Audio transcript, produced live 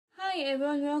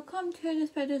everyone, welcome to this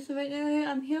video. So right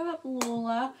now I'm here with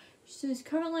Lola. She's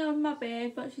currently on my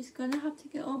bed, but she's gonna have to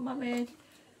get on my bed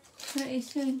pretty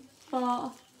soon.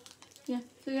 But yeah,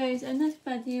 so guys, in this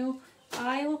video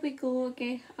I will be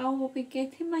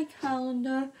getting my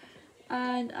calendar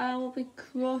and I will be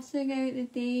crossing out the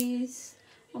days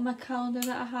on my calendar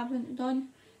that I haven't done.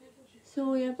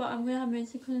 So yeah, but I'm going to have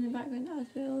music on in the background as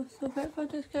well. So without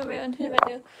further ado, get right onto the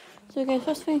video. So guys,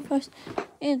 first thing first,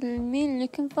 it's me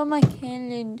looking for my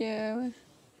calendar.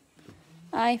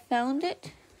 I found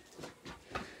it.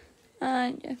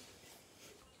 And yeah.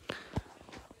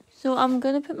 So I'm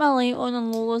going to put my light on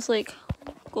and Lola's like,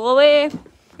 go away.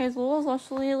 Guys, Lola's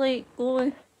actually like, go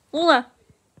away. Lola!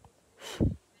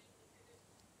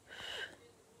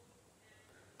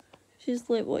 She's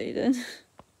like, what are you doing?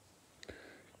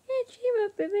 Hey,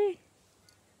 Chiba, baby.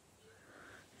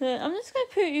 I'm just going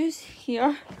to put you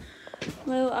here.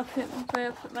 Well, I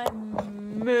put my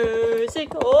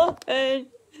music on. And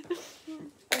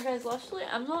guys, literally,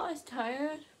 I'm not as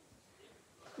tired.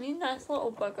 Me and this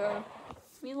little bugger,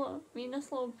 me and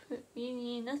this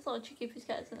little cheeky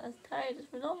pussycat isn't as tired as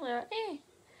we normally are. Eh?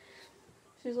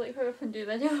 She's like, hurry up and do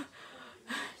video.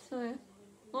 So yeah,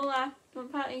 Lola,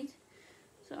 don't party.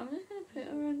 So I'm just gonna put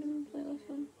a random playlist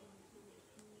on.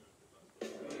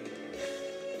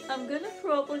 I'm gonna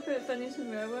probably put Phineas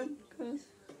and Ferb because.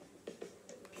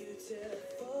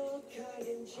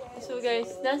 So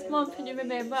guys, this month, can you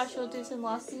remember I showed you in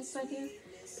last week's video?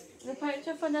 The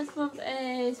picture for this month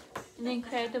is The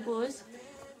Incredibles.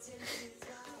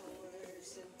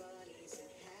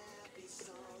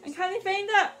 I can't find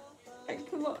it! I can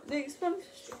come up next month.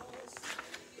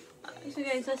 So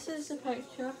guys, this is the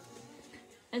picture.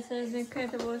 It says The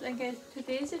Incredibles. I guess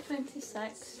today's the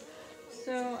 26th.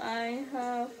 So I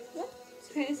have, what?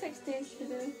 26 days to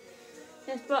do.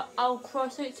 Yes, but I'll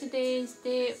cross out today's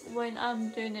date when I'm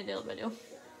doing the daily video.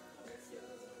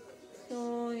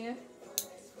 So yeah.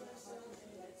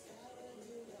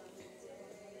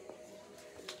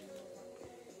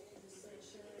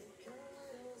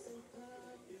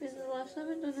 This is the last time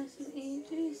I've done this in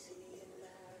ages.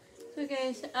 So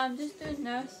guys, I'm just doing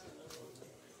this.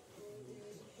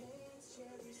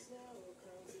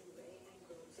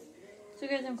 So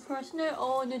guys, I'm crossing out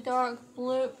all the dark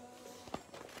blue.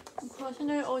 I'm crossing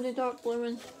out all the dark blue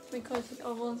ones because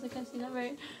of ones I can see that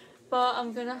right. But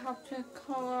I'm gonna have to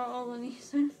colour all of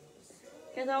these in.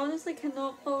 Because I honestly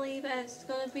cannot believe it's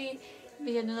gonna be the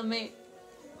beginning of May.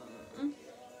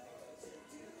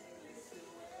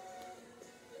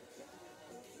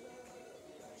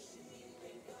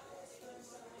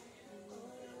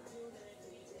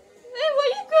 Hey, what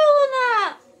are you calling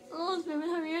at? Lola's moving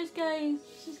her ears, guys.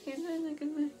 She's getting really look at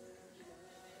me.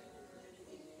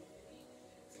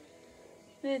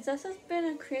 Guys, this has been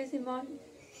a crazy month.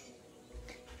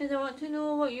 Because I want to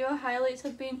know what your highlights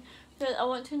have been. I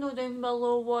want to know down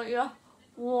below what your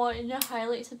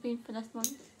highlights have been for this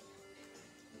month.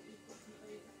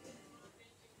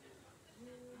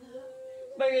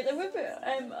 But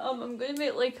I'm gonna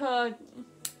make like a.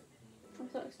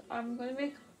 I'm gonna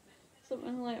make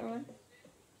something later on.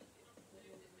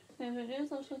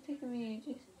 It's actually taking me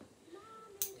ages.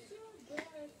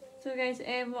 So guys,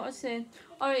 what I was saying.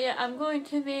 Alright, yeah, I'm going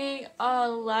to make a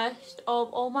list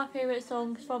of all my favourite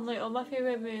songs from like all my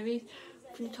favourite movies.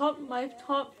 From my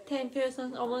top 10 favourite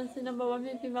songs, obviously number 1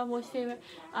 would be my most favourite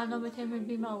and number 10 would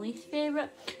be my least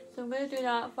favourite. So I'm going to do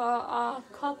that for a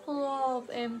couple of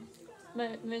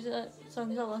music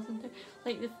songs I listen to.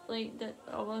 Like the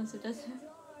I listen to Disney.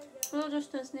 Not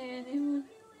just Disney, anyone.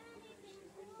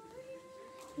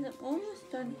 I'm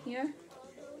almost done here.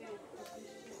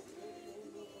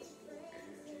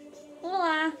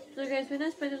 Hola! So guys, when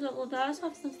this video's uploaded, I just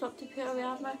have some stuff to put away.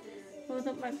 I have load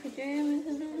up my pyjamas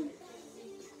and then.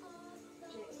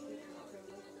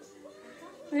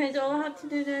 Okay, so all I have to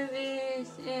do now is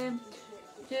do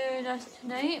this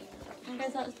tonight. And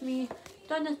guys, that's me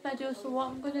done this video. So what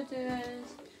I'm gonna do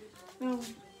is, well,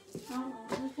 I'm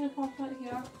just gonna pop it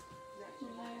here.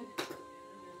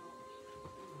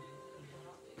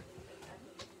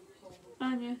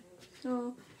 And yeah,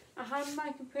 so I have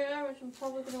my computer, which I'm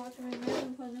probably going to watch right now,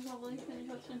 and then probably finish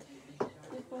watching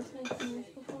the first news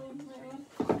before later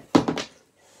on.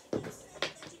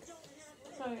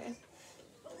 Sorry guys.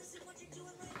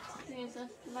 Yes,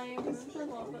 my room's a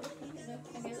lot, but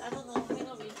I guess I don't know, I might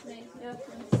not be tonight. Yeah,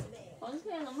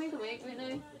 honestly, I'm wide awake right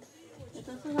now. This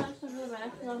is actually really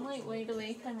bad because I'm like wide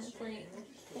awake and it's like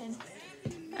 10.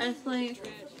 It's like,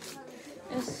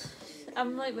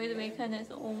 I'm like wide awake and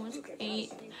it's almost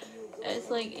 8. It's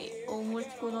like almost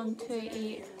going on to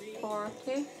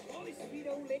 8:40.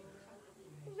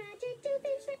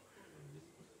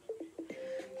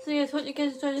 So yes, what you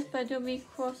guys enjoyed this video, me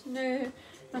crossing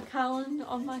my calendar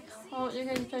on my calendar. You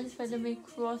guys enjoyed this video, me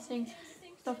crossing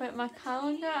stuff out my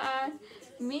calendar, and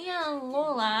me and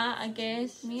Lola, I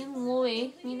guess, me and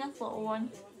Loie, me and this little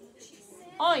one.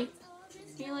 Oi!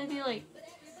 Feely feely.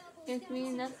 Yes, me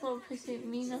and this little pussy,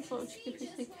 me and this little cheeky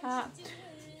pussy cat.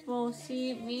 Well,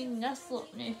 see, me and this little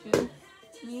nephew.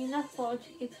 Me and this little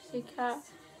cheeky pussy cat.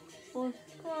 Well,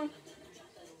 God.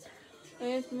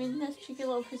 Yes, me and this cheeky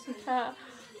little pussy cat.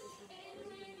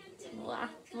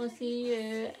 We'll see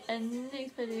you in the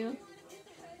next video.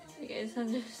 I guess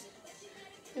I'm just...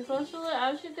 If I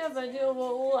should do a video of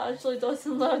what Lola actually does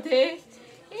in that day.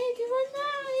 Hey, do you like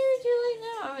that? Hey, do you like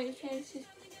that? Alright, chances.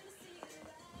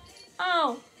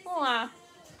 Oh, Lola.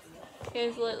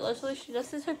 Guys, literally,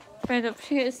 this is her bed up.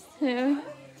 She gets to.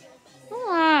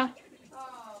 Lola.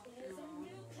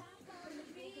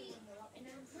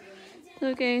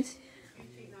 So, guys.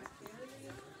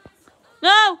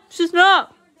 No, she's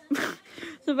not.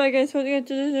 So, bye, guys. What are you going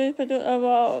to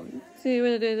do? See you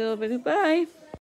when I do a little bit. Bye.